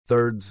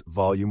Thirds,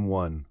 Volume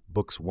 1,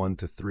 Books 1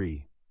 to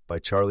 3, by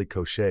Charlie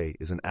Cochet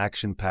is an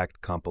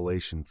action-packed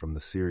compilation from the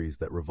series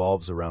that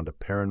revolves around a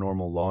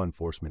paranormal law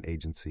enforcement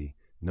agency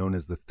known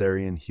as the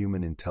Therian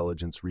Human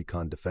Intelligence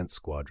Recon Defense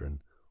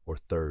Squadron, or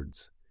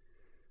Thirds.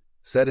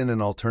 Set in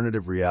an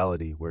alternative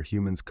reality where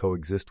humans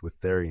coexist with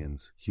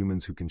Therians,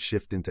 humans who can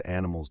shift into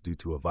animals due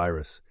to a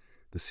virus,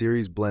 the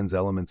series blends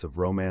elements of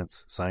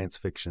romance, science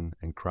fiction,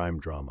 and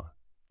crime drama.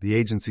 The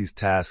agency's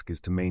task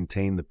is to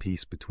maintain the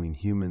peace between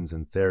humans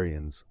and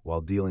Therians while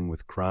dealing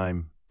with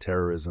crime,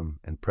 terrorism,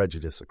 and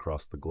prejudice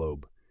across the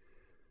globe.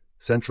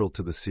 Central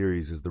to the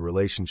series is the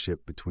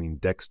relationship between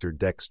Dexter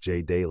Dex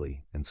J.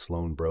 Daly and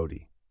Sloane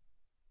Brody.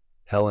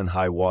 Hell and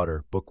High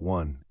Water, Book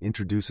 1,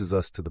 introduces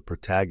us to the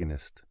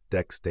protagonist,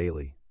 Dex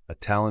Daly, a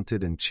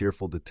talented and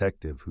cheerful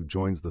detective who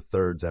joins the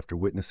Thirds after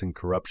witnessing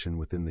corruption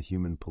within the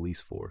human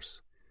police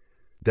force.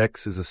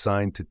 Dex is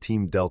assigned to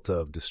Team Delta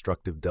of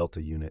Destructive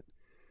Delta Unit,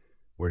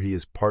 where he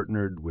is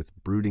partnered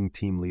with brooding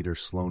team leader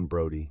Sloane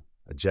Brody,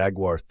 a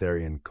Jaguar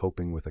Therian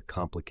coping with a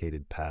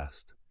complicated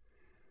past.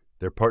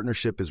 Their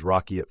partnership is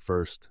rocky at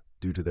first,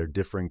 due to their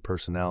differing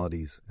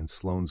personalities and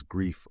Sloane's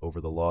grief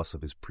over the loss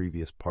of his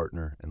previous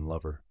partner and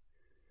lover.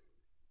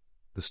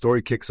 The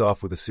story kicks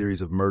off with a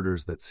series of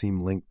murders that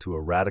seem linked to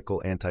a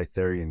radical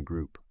anti-Therian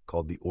group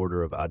called the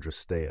Order of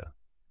Adrastea.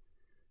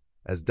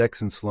 As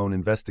Dex and Sloane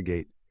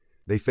investigate,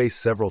 they face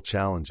several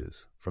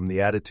challenges, from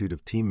the attitude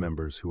of team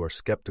members who are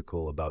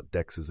skeptical about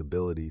Dex's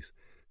abilities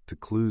to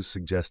clues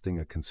suggesting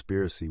a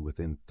conspiracy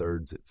within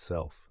Thirds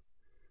itself.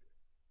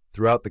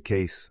 Throughout the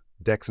case,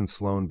 Dex and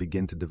Sloane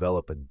begin to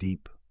develop a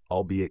deep,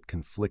 albeit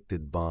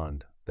conflicted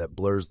bond that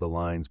blurs the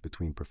lines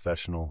between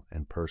professional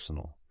and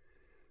personal.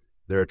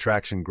 Their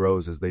attraction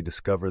grows as they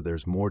discover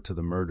there's more to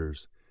the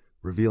murders,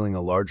 revealing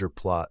a larger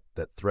plot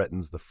that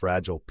threatens the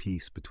fragile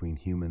peace between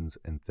humans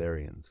and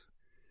Therians.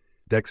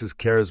 Dex's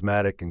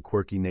charismatic and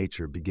quirky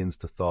nature begins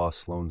to thaw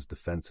Sloane's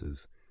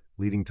defenses,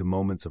 leading to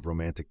moments of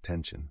romantic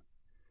tension.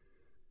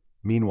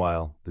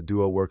 Meanwhile, the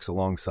duo works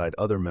alongside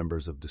other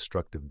members of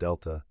Destructive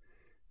Delta,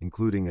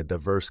 including a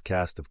diverse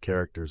cast of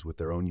characters with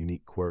their own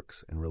unique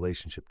quirks and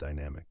relationship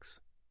dynamics.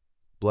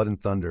 Blood and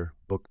Thunder,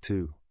 Book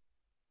 2,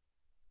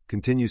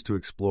 continues to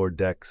explore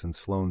Dex and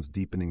Sloane's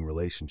deepening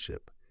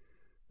relationship.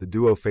 The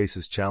duo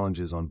faces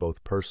challenges on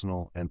both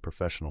personal and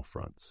professional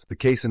fronts. The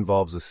case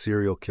involves a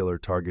serial killer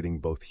targeting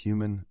both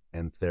human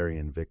and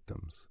Therian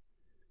victims.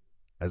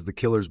 As the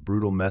killer's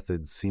brutal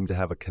methods seem to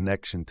have a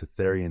connection to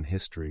Therian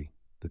history,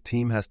 the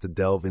team has to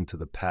delve into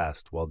the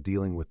past while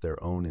dealing with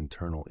their own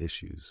internal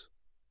issues.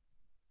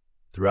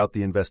 Throughout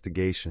the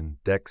investigation,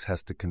 Dex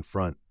has to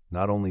confront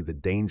not only the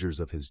dangers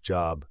of his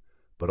job,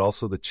 but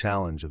also the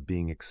challenge of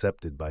being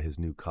accepted by his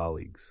new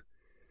colleagues.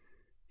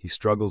 He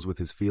struggles with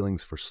his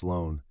feelings for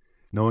Sloane,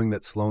 knowing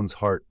that Sloane's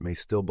heart may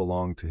still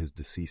belong to his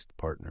deceased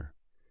partner.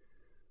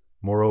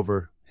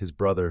 Moreover, his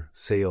brother,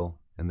 Sale,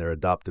 and their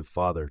adoptive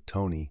father,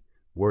 Tony,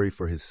 worry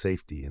for his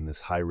safety in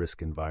this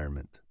high-risk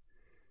environment.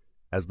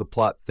 As the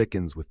plot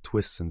thickens with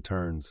twists and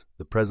turns,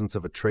 the presence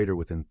of a traitor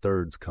within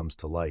Thirds comes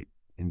to light,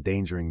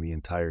 endangering the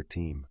entire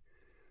team.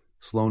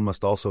 Sloane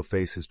must also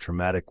face his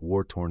traumatic,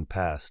 war-torn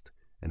past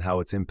and how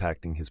it's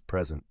impacting his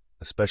present,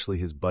 especially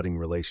his budding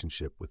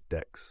relationship with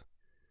Dex.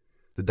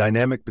 The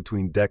dynamic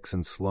between Dex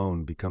and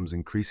Sloane becomes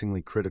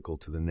increasingly critical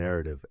to the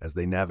narrative as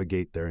they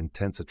navigate their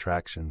intense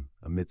attraction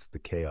amidst the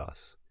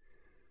chaos.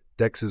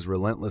 Dex's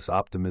relentless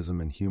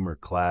optimism and humor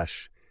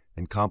clash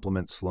and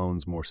complement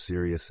Sloane's more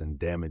serious and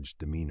damaged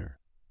demeanor.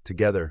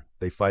 Together,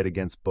 they fight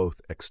against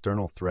both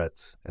external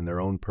threats and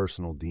their own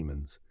personal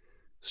demons,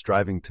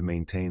 striving to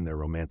maintain their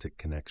romantic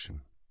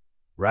connection.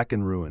 Rack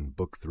and Ruin,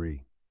 Book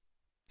 3,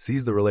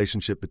 sees the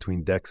relationship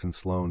between Dex and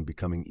Sloane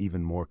becoming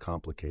even more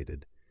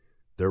complicated.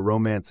 Their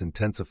romance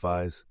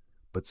intensifies,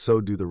 but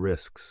so do the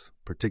risks,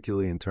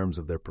 particularly in terms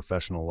of their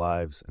professional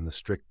lives and the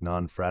strict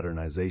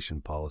non-fraternization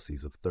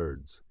policies of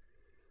Thirds.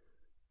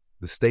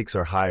 The stakes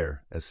are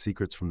higher as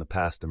secrets from the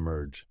past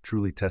emerge,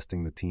 truly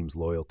testing the team's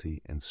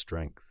loyalty and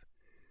strength.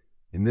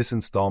 In this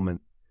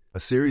installment, a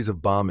series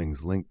of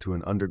bombings linked to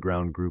an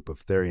underground group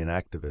of Therian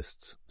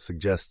activists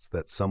suggests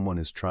that someone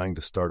is trying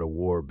to start a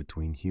war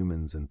between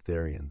humans and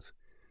Therians.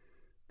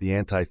 The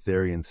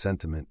anti-Therian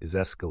sentiment is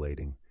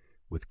escalating,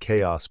 with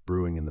chaos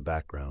brewing in the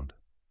background.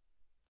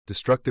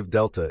 Destructive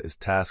Delta is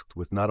tasked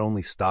with not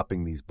only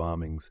stopping these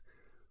bombings,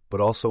 but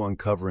also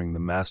uncovering the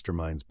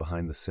masterminds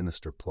behind the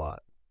sinister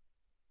plot.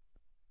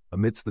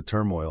 Amidst the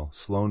turmoil,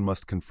 Sloane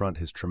must confront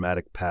his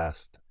traumatic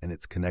past and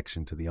its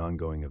connection to the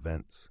ongoing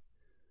events.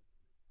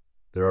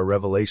 There are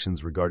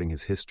revelations regarding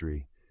his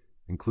history,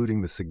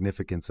 including the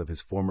significance of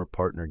his former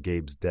partner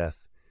Gabe's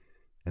death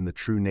and the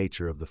true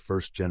nature of the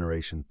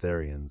first-generation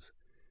Therians,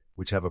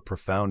 which have a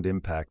profound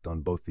impact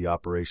on both the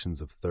operations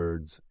of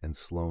Thirds and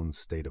Sloane's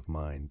state of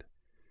mind.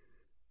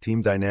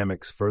 Team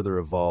dynamics further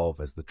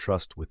evolve as the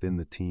trust within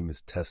the team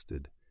is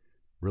tested.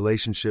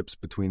 Relationships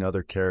between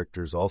other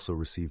characters also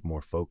receive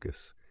more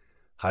focus,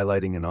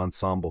 highlighting an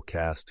ensemble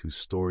cast whose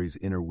stories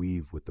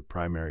interweave with the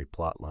primary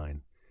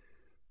plotline.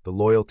 The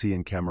loyalty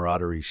and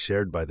camaraderie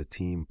shared by the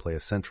team play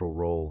a central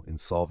role in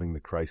solving the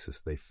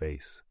crisis they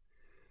face.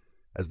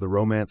 As the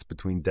romance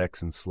between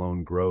Dex and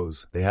Sloane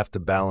grows, they have to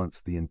balance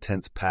the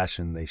intense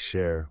passion they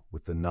share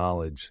with the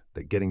knowledge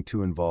that getting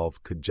too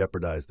involved could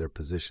jeopardize their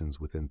positions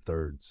within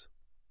Thirds.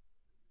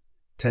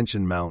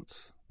 Tension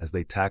mounts as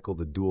they tackle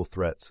the dual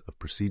threats of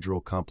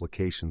procedural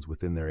complications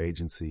within their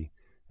agency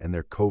and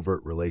their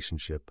covert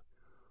relationship,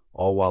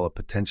 all while a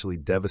potentially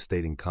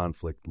devastating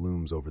conflict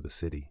looms over the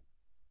city.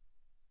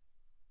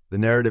 The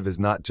narrative is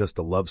not just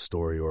a love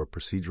story or a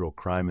procedural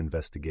crime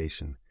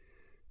investigation.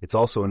 It's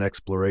also an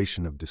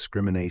exploration of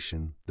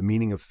discrimination, the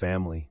meaning of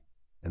family,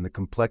 and the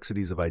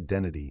complexities of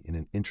identity in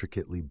an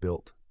intricately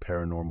built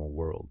paranormal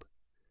world.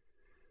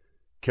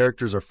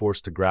 Characters are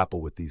forced to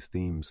grapple with these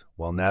themes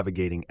while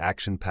navigating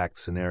action-packed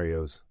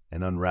scenarios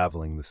and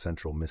unraveling the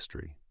central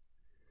mystery.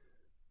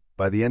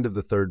 By the end of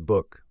the third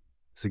book,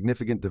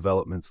 significant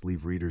developments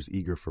leave readers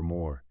eager for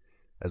more,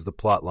 as the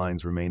plot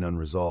lines remain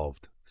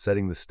unresolved,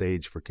 setting the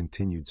stage for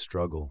continued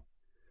struggle,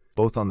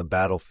 both on the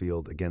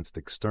battlefield against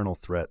external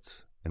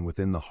threats and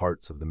within the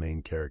hearts of the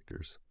main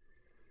characters.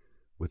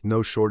 With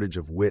no shortage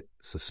of wit,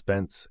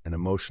 suspense, and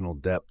emotional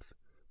depth,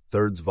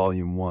 Thirds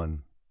Volume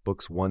 1,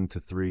 Books 1 to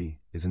 3,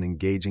 is an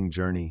engaging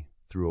journey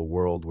through a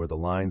world where the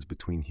lines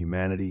between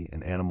humanity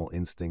and animal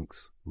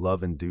instincts,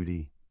 love and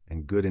duty,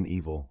 and good and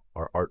evil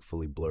are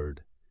artfully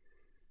blurred.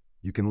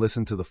 You can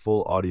listen to the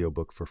full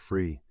audiobook for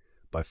free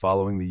by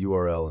following the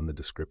URL in the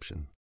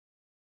description.